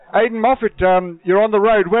Aiden Moffat, you're on the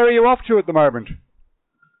road. Where are you off to at the moment?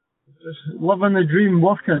 Just living the dream,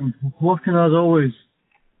 working as always.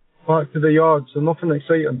 Back to the yard, so nothing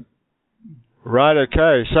exciting. Right,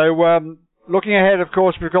 okay. So, looking ahead, of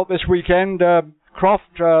course, we've got this weekend,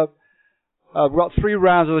 Croft, we've got 3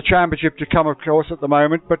 rounds of the championship to come, of course, at the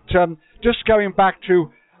moment. But just going back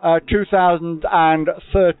to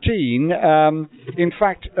 2013, in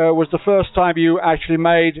fact, was the first time you actually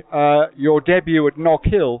made your debut at Knock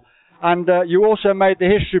Hill. And you also made the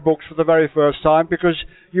history books for the very first time because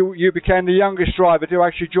you became the youngest driver to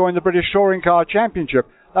actually join the British Touring Car Championship.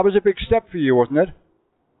 That was a big step for you, wasn't it?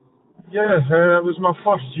 Yeah, it was my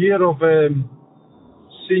first year of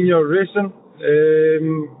senior racing,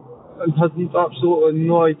 and had absolutely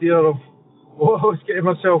no idea of what I was getting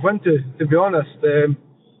myself into, to be honest. I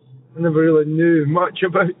never really knew much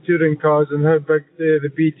about touring cars and how big the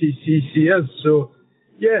BTCC is, so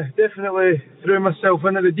yeah, definitely threw myself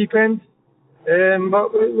into the deep end,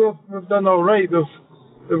 but we've done alright.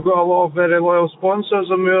 We've got a lot of very loyal sponsors,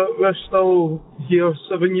 and we're still here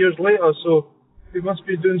 7 years later, so we must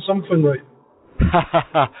be doing something right.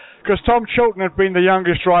 Because Tom Chilton had been the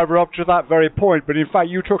youngest driver up to that very point, but in fact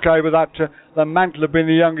you took over the mantle of being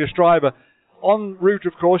the youngest driver. En route,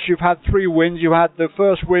 of course, you've had 3 wins. You had the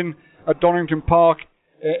first win at Donington Park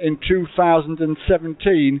in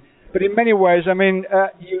 2017. But in many ways, I mean,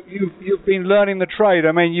 you've been learning the trade.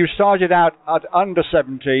 I mean, you started out at under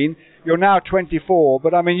 17. You're now 24.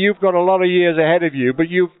 But I mean, you've got a lot of years ahead of you. But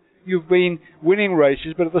you've been winning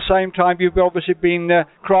races. But at the same time, you've obviously been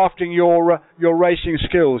crafting your racing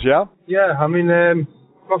skills. Yeah. Yeah. I mean,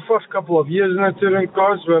 my first couple of years in the touring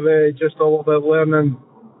cars were just all about learning.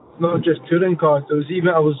 Not just touring cars. I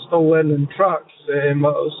was still learning tracks. A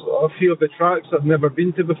few of the tracks I've never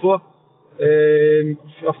been to before.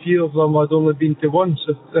 A few of them I'd only been to once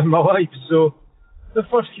in my life, so the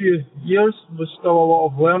first few years was still a lot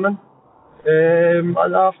of learning, and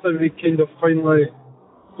after we kind of finally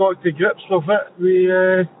got to grips with it, we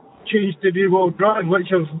changed to rear-wheel drive, which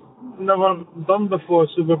I've never done before,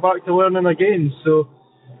 so we're back to learning again. So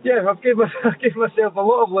yeah, I gave myself a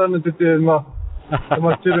lot of learning to do in my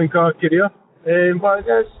touring car career, but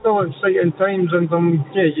it's still exciting times, and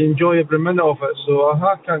you enjoy every minute of it, so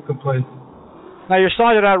I can't complain. Now, you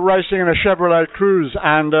started out racing in a Chevrolet Cruze,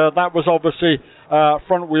 and that was obviously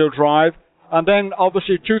front-wheel drive. And then,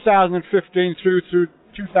 obviously, 2015 through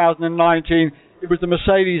 2019, it was the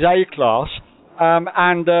Mercedes A-Class.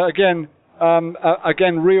 Again,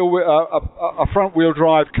 a front-wheel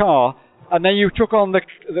drive car. And then you took on the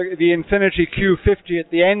Infiniti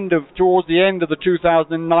Q50 towards the end of the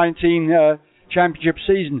 2019 championship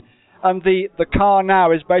season. And the car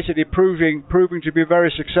now is basically proving to be very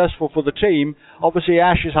successful for the team. Obviously,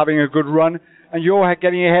 Ash is having a good run, and you're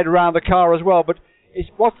getting your head around the car as well. But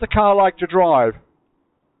what's the car like to drive?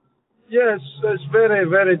 Yeah, it's very,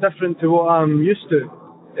 very different to what I'm used to.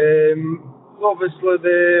 Obviously,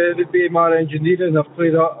 the BMR engineering have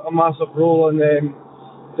played a massive role in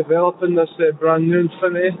developing this brand new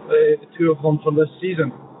Infiniti, the 2 of them for this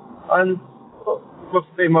season. And with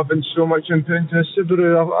them having so much into the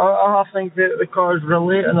Subaru, I think that the cars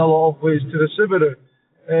relate in a lot of ways to the Subaru.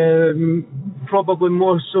 Probably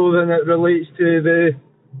more so than it relates to the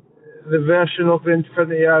version of the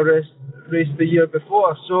Infiniti I raced the year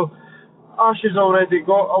before. So Ash has already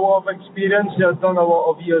got a lot of experience. He has done a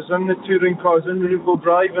lot of years in the touring cars, in rear-wheel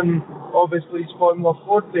drive, and obviously he's Formula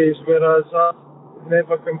 4 days, whereas I've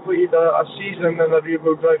never completed a season in a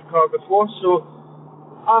rear-wheel drive car before. So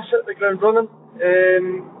Ash hit the ground running.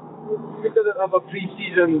 We didn't have a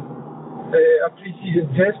pre-season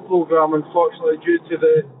test program, unfortunately, due to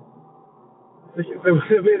the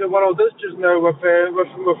way the world is just now with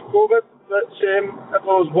COVID. But if I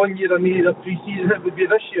was 1 year I needed a pre-season, it would be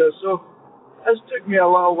this year. So it took me a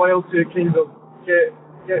little while to kind of get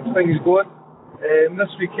things going.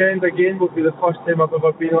 This weekend again will be the first time I've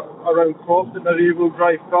ever been around Croft in a rear-wheel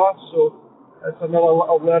drive car, so it's another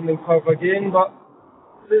little learning curve again. But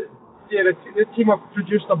the team have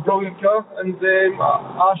produced a brilliant car, and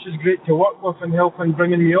Ash is great to work with and helping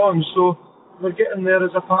bringing me on, so we're getting there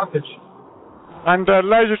as a package. And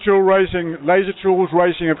Laser Tools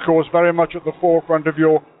Racing, of course, very much at the forefront of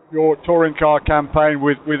your touring car campaign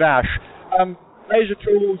with Ash. Laser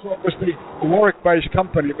Tools, obviously a Warwick-based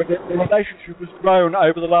company, but the relationship has grown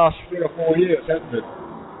over the last 3 or 4 years, hasn't it?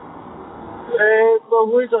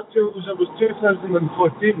 Well, Laser Tools, it was 2014.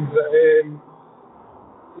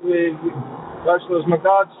 Actually, it was my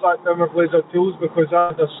dad sat down with Laser Tools because I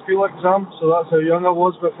had a school exam, so that's how young I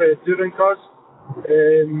was with touring cars.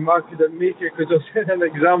 I couldn't make it because I was in an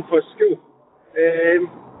exam for school.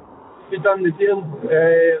 we done the deal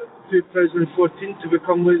 2014 to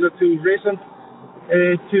become Laser Tools Racing.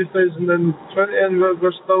 2020, and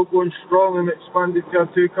we're still going strong and expanded to a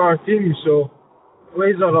 2-car team. So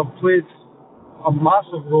Laser have played a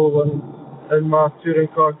massive role in my touring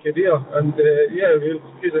car career, and we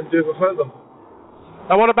couldn't do it without them.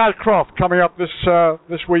 Now, what about Croft coming up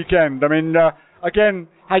this weekend? I mean, again,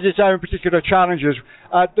 has its own particular challenges.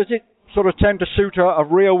 Does it sort of tend to suit a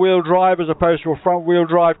rear-wheel drive as opposed to a front-wheel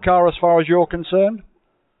drive car as far as you're concerned?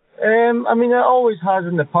 I mean, it always has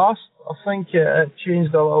in the past. I think it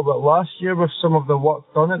changed a little bit last year with some of the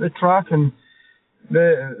work done at the track, and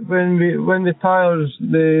when the tires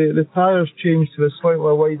changed to the slightly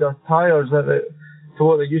wider tires to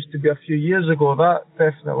what they used to be a few years ago, that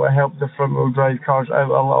definitely helped the front wheel drive cars out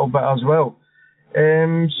a little bit as well.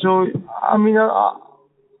 So I mean,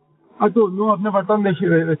 I don't know. I've never done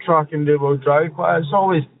the track in rear wheel drive, but it's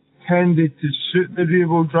always tended to suit the rear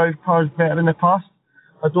wheel drive cars better in the past.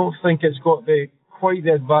 I don't think it's got quite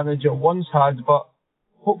the advantage it once had, but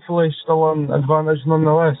hopefully still an advantage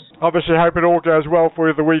nonetheless. Obviously hope it all goes well for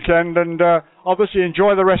you the weekend, and obviously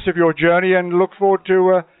enjoy the rest of your journey and look forward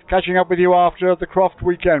to catching up with you after the Croft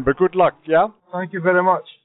weekend. But good luck, yeah? Thank you very much.